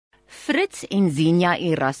Fritz en Xinia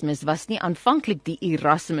Erasmus was nie aanvanklik die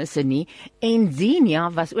Erasmusse nie en Xinia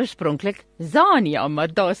was oorspronklik Zania,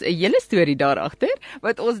 maar daar's 'n hele storie daar agter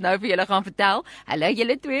wat ons nou vir julle gaan vertel. Hallo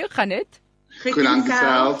julle twee, hoe gaan dit? Goed, dankie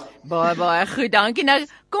self. Baie goed, dankie. Nou,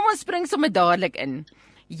 kom ons spring sommer dadelik in.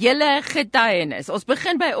 Julle getuienis. Ons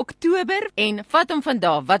begin by Oktober en vat hom van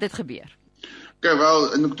daar. Wat het gebeur? Okay,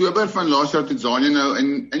 wel, in Oktober van laas jaar het Xinia nou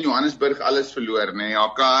in Johannesburg alles verloor, nee,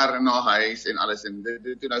 haar kar en haar huis en alles, en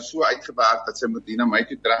dit het nou so uitgewerk dat sy moet hier na my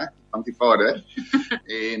toe trek, dank die Vader,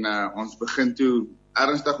 en ons begin toe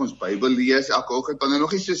ernstig ons Bybel lees elke oggend, dan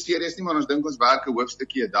nog nie so serieus nie, maar ons dink ons werk 'n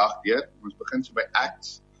hoofstukkie 'n dag deur, ons begin so by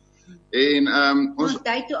Acts, en ons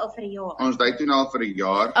dui toe al vir 'n jaar. Ons dui toe nou al vir 'n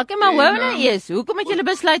jaar. Okay, maar wou nou eers, hoekom het julle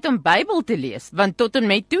besluit om Bybel te lees? Want tot en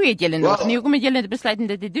met toe het julle nog nie, hoekom het julle besluit om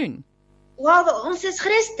dit te doen? Wel, ons is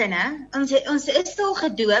Christene, ons is al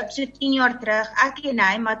gedoop, so 10 jaar terug, ek en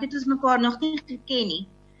hy, maar dit ons mekaar nog nie geken nie.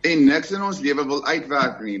 En niks in ons lewe wil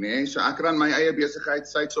uitwerk nie, nee. So ek ran my eie besigheid,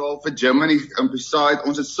 sy het so al vir Jim en beside,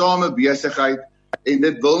 ons het same besigheid, en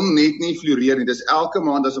dit wil net nie floreer nie, dis elke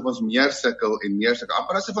maand asof ons meer sukkel en meer sukkel,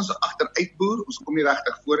 amper asof ons agteruitboer, ons kom nie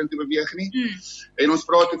regtig vorentoe beweeg nie, en ons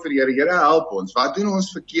vra toe vir die Here, help ons, wat doen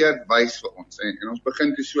ons verkeerd, wys vir ons, en ons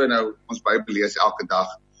begin toe so nou, ons Bybel lees elke dag,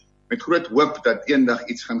 met groot hoop dat eendag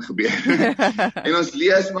iets gaan gebeur. En ons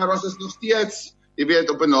lees, maar ons is nog steeds, jy weet,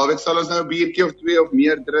 op 'n naweek sal ons nou 'n biertjie of 2 of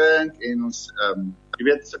meer drink, en ons, jy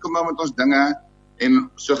weet, sukkel maar met ons dinge, en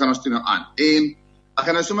so gaan ons toe nou aan. En ek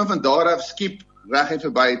gaan nou sommer van daar af skiep, reguit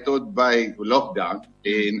verby tot by lockdown,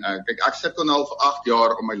 en kyk, ek sukkel nou al vir 8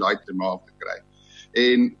 jaar om my light te maak te kry.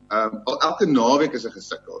 En elke naweek is 'n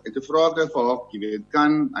gesukkel. En toe vra ek nou vir haar, jy weet,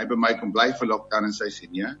 kan hy by my kom bly vir lockdown, en sy sê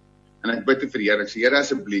nee. En ek bid vir die Here, ek sê, Here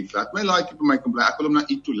asseblief, laat my laaitjie by my kom bly, ek wil hom na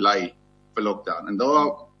U toe lei vir lockdown. En daar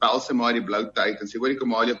bel sy maar die blou tyd en sê, hoor,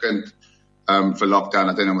 kom haal jou kind vir lockdown,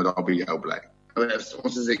 dat hy nou met daar by jou bly.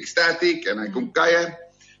 Ons is ecstatic en hy kom kuier.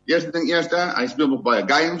 Eerste ding, hy speel nog baie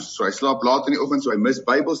games, so hy slaap laat in die oggend, so hy mis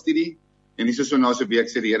Bybelstudie. En hier so na so 'n week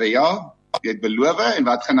sê die Here, ja, jy het beloof, en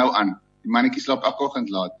wat gaan nou aan? Die mannetjie slaap elke oggend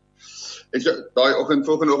laat. En so,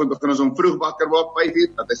 volgende oggend begin ons om vroeg wakker word, 5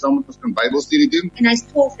 uur, dat hy saam met ons kan Bybelstudie doen. En hy's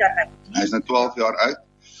 12 jaar oud. Hy is nou 12 jaar oud.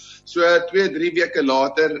 So 2-3 weke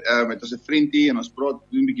later, met ons 'n vriendie, en ons praat,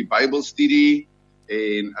 doen 'n bietjie Bybelstudie,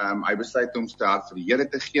 en hy besluit om sy hart vir die Here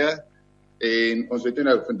te gee. En ons weet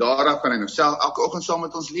nou, van daar af gaan hy nou self elke oggend saam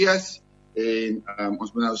met ons lees, en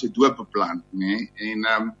ons moet nou sy doop beplan, nee.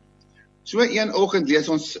 En so een oggend lees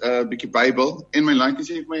ons 'n bietjie Bybel, en my laaitjie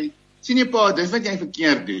sê vir my, sien jy pa, dis wat jy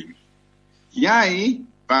verkeerd doen. Jy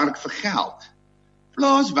werk vir geld.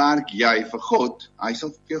 Plaas werk jy vir God, hy sal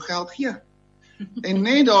vir jou geld gee. En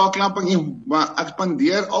net daar klap ek nie, maar ek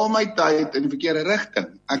spandeer al my tyd in die verkeerde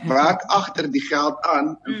rigting. Ek werk agter die geld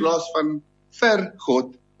aan, in plaas van vir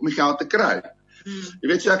God, om die geld te kry. Jy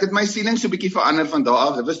weet, so ek het my siening so 'n bietjie verander van daar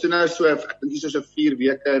af. Dit was toe nou so, ek dink so 4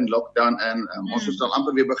 weke in lockdown, en ons het al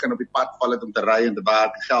amper weer begin op die pad val het om te ry en te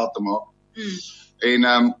werk, geld te maak.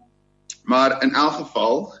 En, maar in elk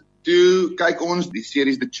geval, toe kyk ons die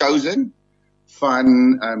series The Chosen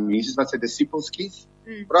van Jesus wat sy disippels kies.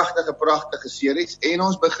 Pragtige series, en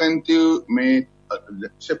ons begin toe met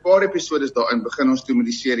so 'n paar episodes daarin, begin ons toe met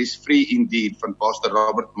die series Free Indeed van Pastor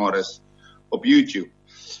Robert Morris op YouTube.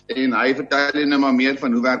 En hy vertel nou maar meer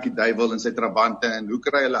van hoe werk die duiwel in sy trabante, en hoe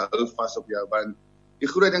kry hulle hou vas op jou, want die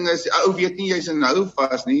groot ding is, ou weet nie jy's in hou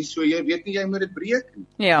vas nie, so jy weet nie jy moet dit breek nie.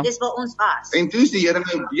 Ja. Dis waar ons was. En toe is die Here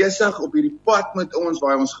nou besig op hierdie pad met ons,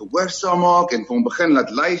 waar hy ons gehoorsaam maak, en vir hom begin laat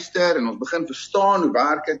luister, en ons begin verstaan hoe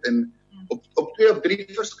werk dit, en op 2 of 3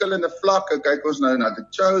 verskillende vlakke kyk ons nou na The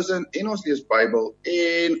Chosen, en ons lees Bybel,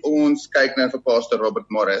 en ons kyk nou vir Pastor Robert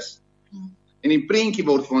Morris. En die prentjie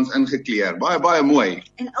word vir ons ingekleer, baie mooi.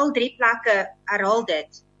 En al 3 plekke herhaal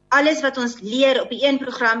dit. Alles wat ons leer op die een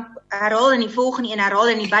program, herhaal in die volgende en herhaal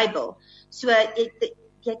in die Bybel. So,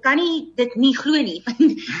 jy kan nie dit nie glo nie.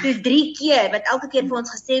 Dis 3 keer, wat elke keer vir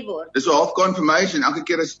ons gesê word. Dis so half confirmation, elke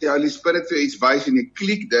keer as die Holy Spirit vir iets wys, en jy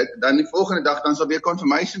klik dit, dan die volgende dag, dan sal weer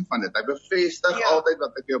confirmation van dit. Hy bevestig altyd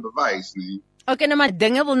wat ek jou bewys, nie. Okay, nou maar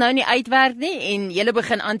dinge wil nou nie uitwerk nie, en julle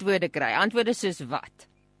begin antwoorde kry. Antwoorde soos wat?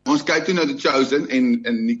 Ons kyk toe na The Chosen,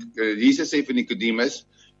 en Jesus sê vir Nicodemus,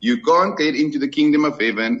 you can't get into the kingdom of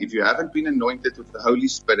heaven if you haven't been anointed with the Holy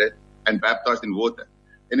Spirit and baptized in water.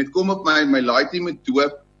 En dit kom op my laaitjie met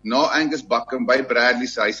doop, na Angus Bakken, by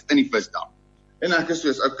Bradley's huis, in die visdam. En ek is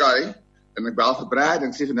soos, okay, en ek bel vir Brad, en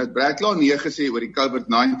ek sê vir nou, Brad klaar nee gesê oor die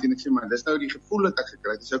COVID-19, ek sê, maar dis nou die gevoel dat ek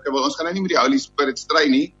gekry het, ek sê, okay, wel, ons gaan nou nie met die Holy Spirit stry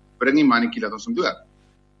nie, bring die mannetjie, laat ons hom doop.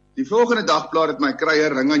 Die volgende dag plaat het my krye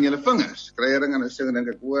ring aan julle vingers. Krye ring, en nou sê, en denk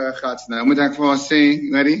ek, gats, nou moet ek vir ons sê,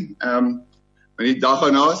 weet jy, En die dag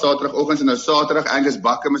daarna, Saterdagoggend en nou Saterdag, Angus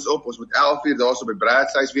bakke is op. Ons moet 11 uur daar so by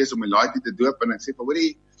Bradshuis wees om die laaitjie te doop en ek sê,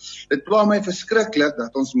 hoorie, dit pla my verskriklik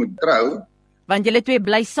dat ons moet trou. Want julle twee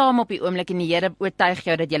bly saam op die oomblik en die Here oortuig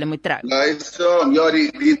jou dat julle moet trou. Bly saam. Ja,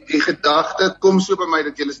 die gedagte kom so by my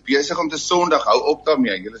dat jy is besig om te sondig, hou op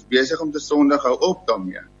daarmee. Jy is besig om te sondig, hou op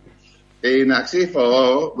daarmee. En ek sê vir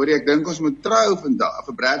haar, hoorie, ek dink ons moet trou vandag.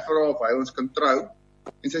 Vir Brad vra of hy ons kan trou.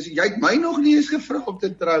 En sy sê, jy het my nog nie eens gevra om te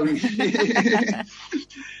trou nie.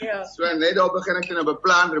 Ja. So net daar begin ek nou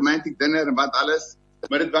beplan, romantic dinner en wat alles.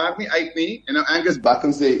 Maar dit werk nie uit nie. En nou Angus bak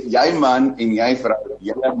en sê, jy man en jy vrou,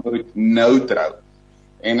 julle moet nou trou.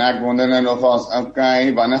 En ek wonder nou nog als, okay,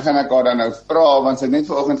 wanneer gaan ek haar dan nou vra? Want sy het net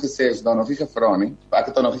vanoggend gesê, is daar nog nie gevra nie. Ek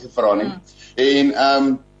het haar nog nie gevra nie.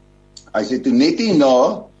 En hy sê toe net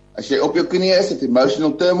hierna, as jy op jou knie is, het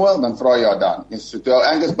emotional turmoil, dan vra jy dan. En so toe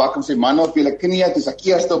Angus bak en sê, man op julle knie, toe is ek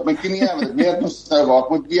eerst op my knie, want ek weet ons nou waar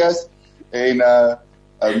ek moet wees. En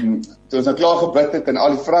toe ons nou klaar gebid het, en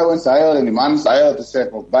al die vrouens huil, en die mans huil, toe sê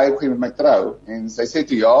ek, wil baie opgeen met my trou. En sy sê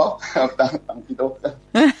toe ja, dankie dokter.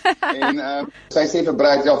 En sy sê vir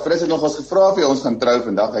Brad, ja, Fritz het nog ons gevra of jy ons gaan trou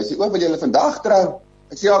vandag. Hy sê, wil julle vandag trou?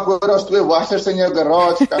 Ek sê, ja, ek hoor, daar's 2 washers in jou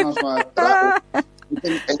garage, kan ons maar trou.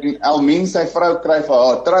 En Almien, sy vrou, kry vir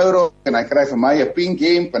haar trourok, en hy kry vir my 'n pink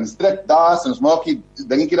hemp, en strikdas, en ons maak die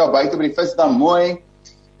dingetjie daar buite by die visdam mooi,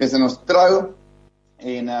 en ons trou,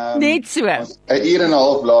 en net so. 'n uur en 'n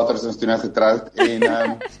half later is ons toe nou getroud,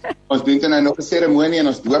 en ons doen toe nou nog 'n seremonie, en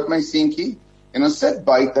ons doop my seentjie, en ons sit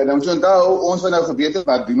buite, en ons onthou, ons wat nou geweet het,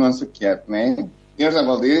 wat doen ons verkeerd, né? Eers en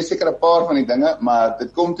wel, hier is seker 'n paar van die dinge, maar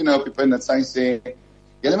dit kom toe nou op die punt dat sy sê,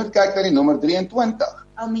 julle moet kyk na die nommer 23.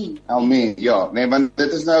 Almien, ja, nee, want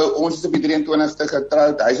dit is nou, ons is op die 23ste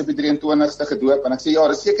getroud, hy is op die 23ste gedoop, en ek sê, ja,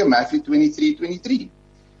 dit is seker Matthew 23:23.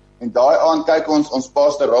 En daai aand kyk ons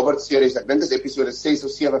Pastor Robert series, ek dink is episode 6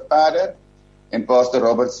 of 7 verder, en Pastor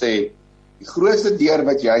Robert sê, die grootste deur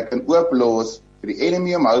wat jy kan ooplos, vir die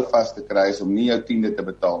enemy om hou vast te kry, is om nie jou 10de te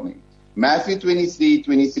betaal nie. Matthew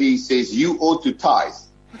 23:23 says, you ought to tithe.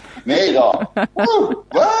 Nee, daar.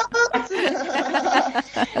 Wat?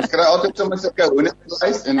 Ons kry altyd sommer sulke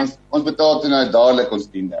hoendervleis en ons betaal toe nou dadelik ons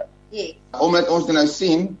 10de. Yeah. Omdat ons nou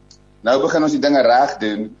sien, nou begin ons die dinge reg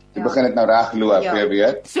doen, toe begin dit nou reg loop, jy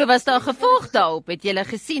weet. So was daar gevolg daarop, het julle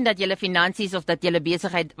gesien dat julle finansies of dat julle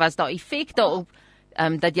besigheid, was daar effek daarop,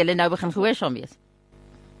 dat julle nou begin gehoorsaam wees?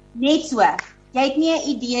 Net so, jy het nie 'n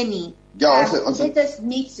idee nie. Ja, dit is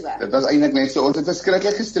net so. Dit was eintlik net so, ons het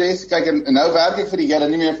verskriklik gestres, kyk, en nou werk ek vir die Here,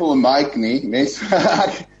 nie meer vir 'n mic nie, net so,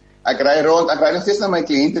 ek ry rond, ek ry nog steeds na my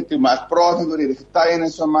kliënte toe, maar ek praat net oor die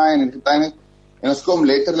getuienis van my, en die getuienis, en ons kom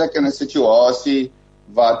letterlik in 'n situasie,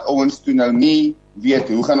 wat ons toe nou nie weet,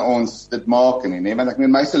 hoe gaan ons dit maak nie, nee, want ek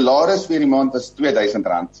meen, my salaris vir die maand was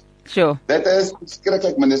R2000. Sure. Dit is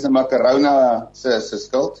verskriklik, maar dis nou maar corona se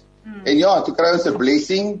skuld, en ja, toe kry ons 'n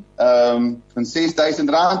blessing, van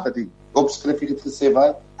R6000, wat die opskrifie het gesê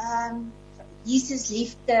wat? Jesus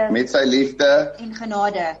liefde met sy liefde en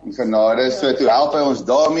genade. So toe help hy ons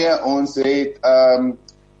daarmee. Ons het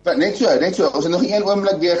net so, ons het nog een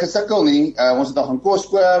oomblik weer gesukkel nie. Ons het nog gaan kos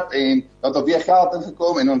koop en dat er weer geld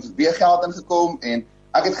ingekom en ons het weer geld ingekom en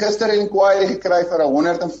ek het gister 'n inquiry gekry vir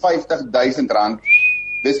R150,000.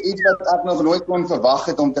 Dis iets wat ek nog nooit kon verwag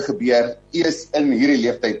het om te gebeur eers in hierdie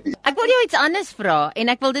leeftyd nie. Ek wil jou iets anders vra en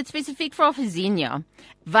ek wil dit spesifiek vra vir Xinia.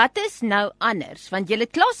 Wat is nou anders? Want jy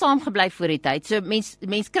het klaar saamgebly voor die tyd. So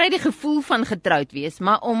mens kry die gevoel van getroud wees,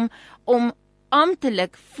 maar om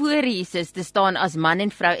amptelik voor Jesus te staan as man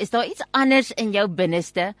en vrou, is daar iets anders in jou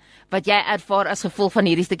binneste wat jy ervaar as gevolg van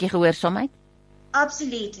hierdie stukkie gehoorsaamheid?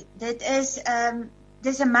 Absoluut. Dit is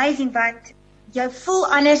dis amazing want jy voel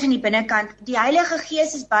anders in die binnekant. Die Heilige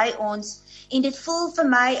Gees is by ons en dit voel vir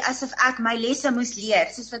my asof ek my lesse moes leer.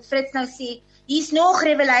 Soos wat Fritz nou sê, hier's nog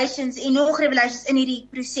revelations en nog revelations in hierdie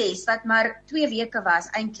proses wat maar 2 weke was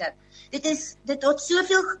eintlik. Dit het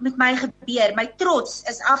soveel met my gebeur. My trots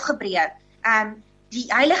is afgebreek. Die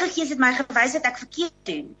Heilige Gees het my gewys dat ek verkeerd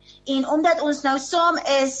doen. En omdat ons nou saam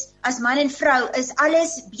is as man en vrou, is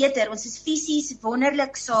alles beter. Ons is fisies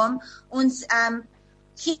wonderlik saam. Ons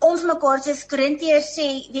gee om vir mekaar, soos Korintiërs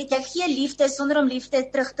sê, weet jy, gee liefde sonder om liefde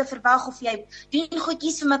terug te verwag, of jy doen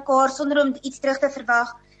goedjies vir mekaar sonder om iets terug te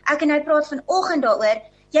verwag. Ek en hy praat vanoggend daaroor,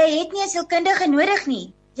 jy het nie 'n sielkundige nodig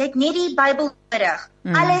nie, jy het net die Bybel nodig.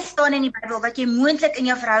 Alles staan in die Bybel wat jy moontlik in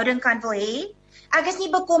jou verhouding kan wil hê. Ek is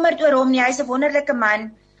nie bekommerd oor hom nie, hy is 'n wonderlike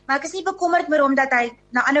man, maar ek is nie bekommerd oor hom dat hy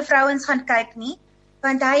na ander vrouens gaan kyk nie,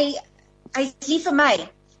 want hy is lief vir my,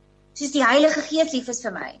 soos die Heilige Gees lief is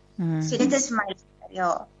vir my. So dit is vir my.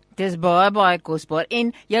 Ja. Dis baie kosbaar.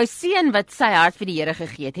 En jou seun wat sy hart vir die Here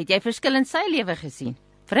gegee het jy verskil in sy lewe gesien?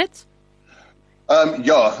 Fritz?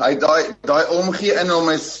 Ja, hy daai omgee in hom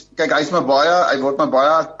is, kyk hy word maar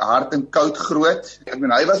baie hard en koud groot. Ek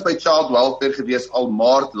bedoel hy was by Child Welfare gewees al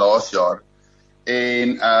Maart laas jaar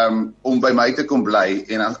en om by my te kom bly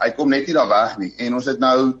en hy kom net nie daar weg nie. En ons het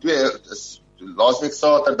nou laasweek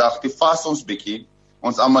Saterdag toe vas ons bietjie,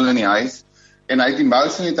 ons almal in die huis en hy het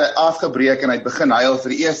emotionally afgebreek en hy het begin huil vir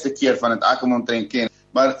die eerste keer van dit ek hom omtrent ken.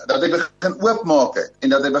 Maar dat hy begin oopmaak het en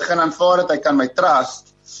dat hy begin aanvaar dat hy kan my trust.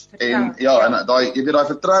 En ja, en daai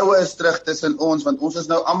vertroue is terug tussen ons want ons is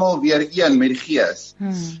nou almal weer een met die Gees.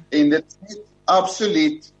 En dit is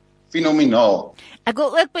absoluut fenomenaal. Ek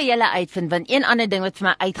wil ook by julle uitvind want een ander ding wat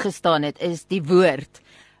vir my uitgestaan het is die woord.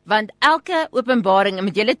 Want elke openbaring, en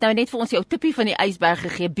met julle het nou net vir ons jou tippie van die ysberg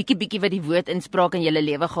gegee, bietjie wat die woord inspraak in julle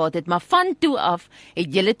lewe gehad het, maar van toe af het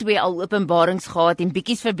julle twee al openbarings gehad en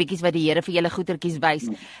bietjies vir bietjies wat die Here vir julle goetertjies wys.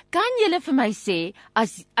 Kan julle vir my sê,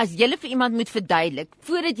 as julle vir iemand moet verduidelik,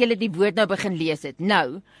 voordat julle die woord nou begin lees het,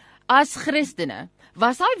 nou, as Christene,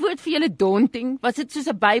 was daai woord vir julle daunting? Was dit soos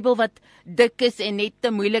 'n Bybel wat dik is en net te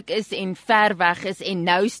moeilik is en ver weg is en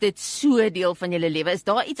nou is dit so deel van julle lewe? Is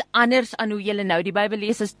daar iets anders aan hoe julle nou die Bybel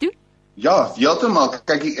lees as toe? Ja, heeltemal.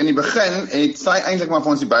 Kyk, in die begin het sy eintlik maar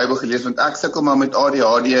vir ons die Bybel gelees want ek sukkel maar met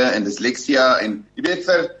ADHD en dysleksia en jy weet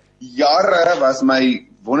vir jare was my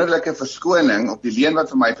wonderlike verskoning op die leen wat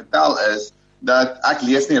vir my vertel is dat ek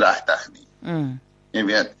lees nie regtig nie. Jy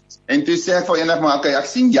weet. En toe sê ek vir eendag maar okay, ek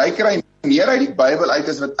sien jy kry meer uit die Bybel uit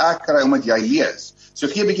as wat ek kry omdat jy lees. So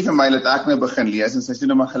gee 'n bietjie vir my dat ek nou begin lees en sy sê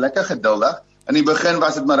nou maar gelukkig geduldig. In die begin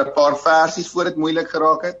was dit maar 'n paar versies voor dit moeilik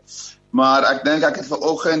geraak het. Maar ek dink ek het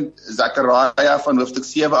vanoggend Zechariah van hoofstuk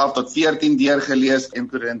 7 af tot 14 deurgelees en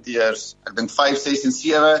Korintiërs, ek dink 5, 6 en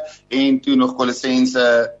 7 en toe nog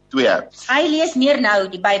Kolossense 2. Hy lees meer nou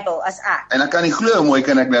die Bybel as ek. En ek kan nie glo hoe mooi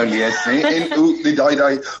kan ek nou lees nie. En hoe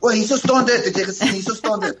daai hierso staan dit, het jy gesien, hierso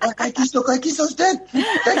staan dit. Kyk hierso's dit.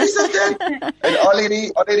 Kyk hierso's dit. En al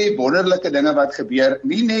hierdie wonderlike dinge wat gebeur,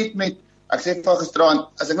 nie net met ek sê van gisteraan,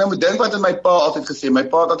 as ek nou moet dink wat het my pa altyd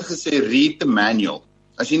gesê, read the manual.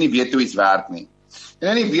 As jy nie weet hoe iets werk nie. En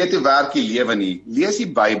jy nie weet hoe werk die lewe nie, lees die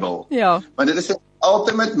Bybel. Ja. Want dit is 'n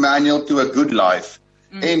ultimate manual to a good life.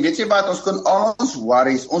 En weet jy wat, ons kon al ons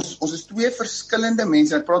worries, ons is twee verskillende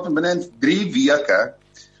mense, ek praat binne in 3 weke,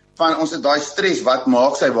 van ons het daai stres, wat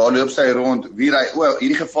maak sy, waar loop sy rond, wie ry,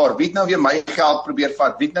 hierdie gevaar, wie het nou weer my geld probeer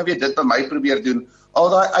vat, wie het nou weer dit by my probeer doen, al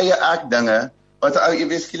daai eie ek dinge, wat jy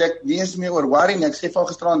weet skielik nie eens meer oor worry nie. Ek sê van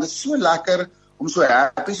gisteraan, dit is so lekker om so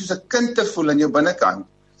happy soos 'n kind te voel in jou binnekant,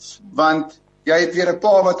 want jy het weer 'n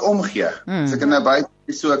pa wat omgee, as ek dit nou buite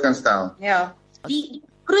so kan stel. Ja, die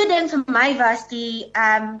groot ding vir my was die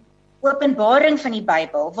openbaring van die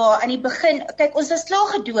Bybel, waar aan die begin, kyk ons was klaar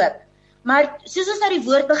gedoop, maar soos ons nou die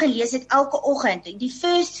woord begin lees het elke oggend, die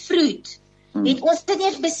first fruit, het ons dit nie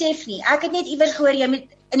eens besef nie. Ek het net iewers gehoor jy moet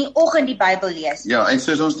in die oggend die Bybel lees. Ja, en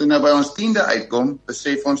soos ons toe nou by ons 10de uitkom,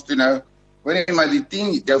 besef ons toe nou, hoor jy maar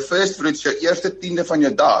jou first fruit, jou eerste 10de van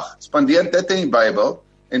jou dag, spandeer dit in die Bybel,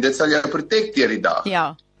 en dit sal jou protect deur die dag.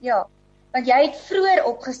 Ja. Ja, want jy het vroeër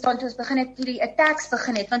opgestaan toe ons begin het, toe die attacks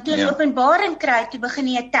begin het, want toe ons openbaring kry, toe begin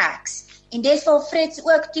die attacks. En dis waar Fritz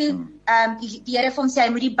ook toe, die Here vir hom sê, hy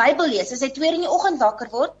moet die Bybel lees. As hy 2 in die oggend wakker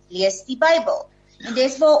word, lees die Bybel. En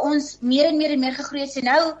dis waar ons meer en meer gegroei het. So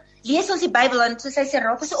nou lees ons die Bybel en soos hy sê,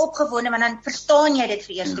 raak ons so opgewonde, want dan verstaan jy dit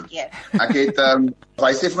vir eerste keer. Ek het,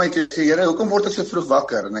 hy sê vir my toe, sê, Here, hoekom word ek so vroeg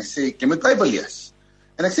wakker? En hy sê, jy moet Bybel lees.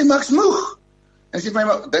 En ek sê, maar ek's moeg. En hy sê vir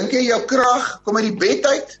my, dink jy jou krag kom uit die bed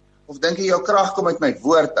uit? Of dink jy jou krag kom uit my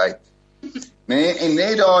woord uit? Nee, en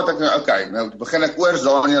net daar het ek nou, okay, nou begin ek oor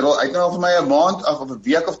Daniel, hy het nou al vir my 'n maand of 'n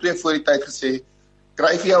week of 2 voor die tyd gesê,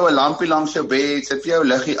 kry vir jou 'n lampie langs jou bed, sit vir jou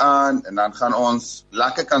liggie aan, en dan gaan ons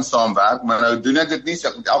lekker kan saamwerk, maar nou doen ek dit nie, so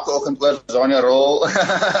ek moet elke oggend oor Daniel rol,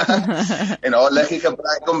 en haar liggie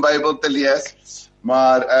gebruik om Bybel te lees,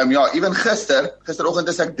 maar ja, ewen gisteroggend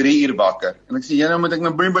is ek 3 uur wakker, en ek sê, jy nou moet ek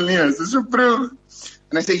my Bybel lees, dit is so vroeg,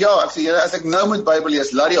 en ek sê, ja, as ek nou moet Bybel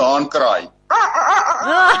lees, laat die haan kraai,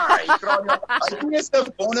 hy het nie eens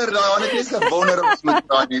gewonder, daai het nie eens gewonder of ons moet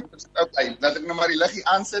kraai nie, okay, laat ek nou maar die liggie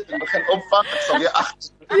aansit en begin opvang, ek sal weer agter.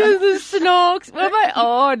 Dis snaaks, o my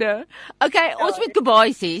aarde. Okay, ons moet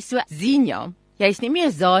goodbye sê, so Xinia, jy's nie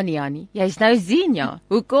meer Xinia nie, jy's nou Xinia,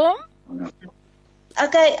 hoekom?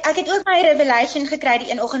 Okay, ek het ook my revelation gekry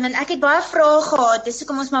die een oggend, en ek het baie vrae gehad, dis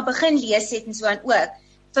hoekom ons maar begin lees het en so aan ook.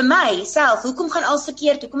 Vir my self, hoekom gaan alles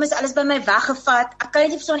verkeerd? Hoekom is alles by my weggevat? Ek kan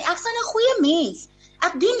dit nie verstaan nie. Ek is 'n goeie mens.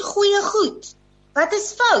 Ek doen goeie goed. Wat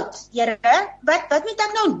is fout, Here? Wat moet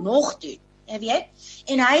ek nou nog doen? Jy weet?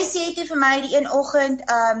 En hy sê toe vir my die een oggend,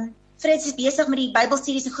 Fritz is besig met die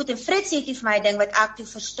Bybelstudies en goed, en Fritz sê toe vir my 'n ding wat ek toe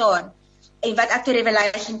verstaan. en wat ek toe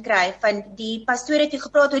revelation kry, van die pastoor het toe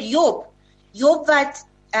gepraat oor Job wat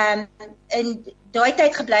in daai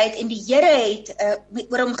tyd gebly het, en die Here het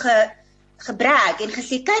oor hom gebrag en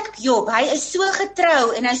gesê, kyk Job, hy is so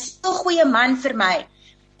getrou, en hy is so 'n goeie man vir my,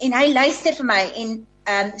 en hy luister vir my, en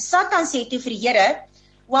Satan sê toe vir die Here,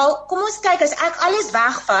 wel, kom ons kyk, as ek alles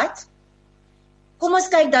wegvat, kom ons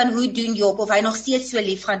kyk dan hoe doen Job, of hy nog steeds so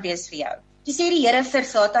lief gaan wees vir jou. Toe sê die Here vir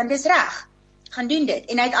Satan, dis reg, gaan doen dit,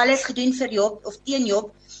 en hy het alles gedoen vir Job, of teen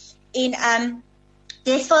Job, en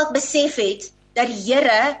dis wat ek besef het, dat die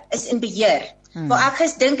Here is in beheer, waar ek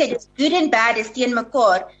gedink het, dis good and bad is teen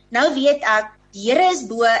mekaar, nou weet ek, die Here is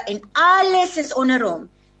bo, en alles is onder hom,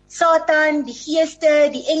 Satan, die geeste,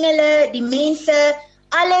 die engele, die mense,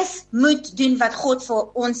 alles moet doen wat God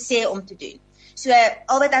vir ons sê om te doen. So,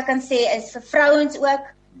 al wat ek kan sê is, vir vrouens ook,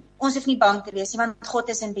 ons hoef nie bang te wees, want God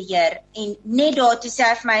is in beheer, en net daartoe sê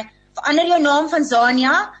hy vir my, verander jou naam van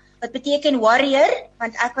Xinia, wat beteken warrior,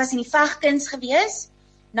 want ek was in die vegkuns gewees,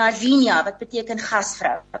 na Xinia, wat beteken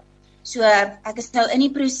gasvrou. So, ek is nou in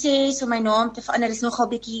die proses om my naam te verander, is nogal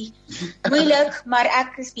bietjie moeilik, maar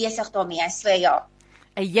ek is besig daarmee, so ja.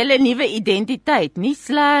 'n hele nuwe identiteit, nie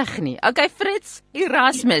sleg nie. Okay, Fritz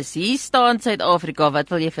Erasmus, hier staan Suid-Afrika, wat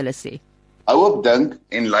wil jy vir hulle sê? Hou op dink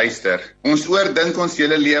en luister. Ons oordink ons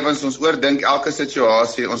hele lewens, ons oordink elke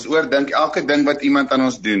situasie, ons oordink elke ding wat iemand aan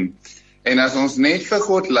ons doen. En as ons net vir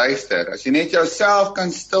God luister, as jy net jouself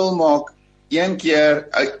kan stilmaak, een keer,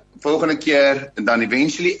 volgende keer, en dan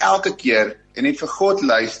eventually elke keer, en net vir God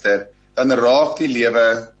luister, dan raak die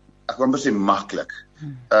lewe, ek wil maar sê, maklik.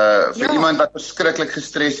 Vir iemand wat verskriklik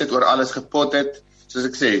gestres het, oor alles gepot het, soos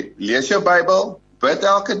ek sê, lees jou Bybel, bid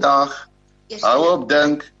elke dag, hou op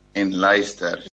dink en luister.